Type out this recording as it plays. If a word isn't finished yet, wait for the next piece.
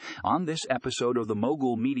On this episode of the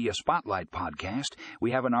Mogul Media Spotlight podcast,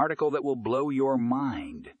 we have an article that will blow your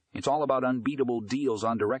mind. It's all about unbeatable deals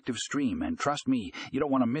on DIRECTV, and trust me, you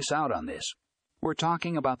don't want to miss out on this. We're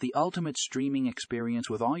talking about the ultimate streaming experience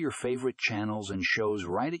with all your favorite channels and shows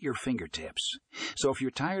right at your fingertips. So if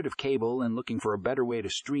you're tired of cable and looking for a better way to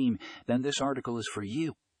stream, then this article is for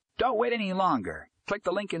you. Don't wait any longer. Click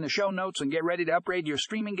the link in the show notes and get ready to upgrade your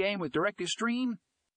streaming game with DIRECTV.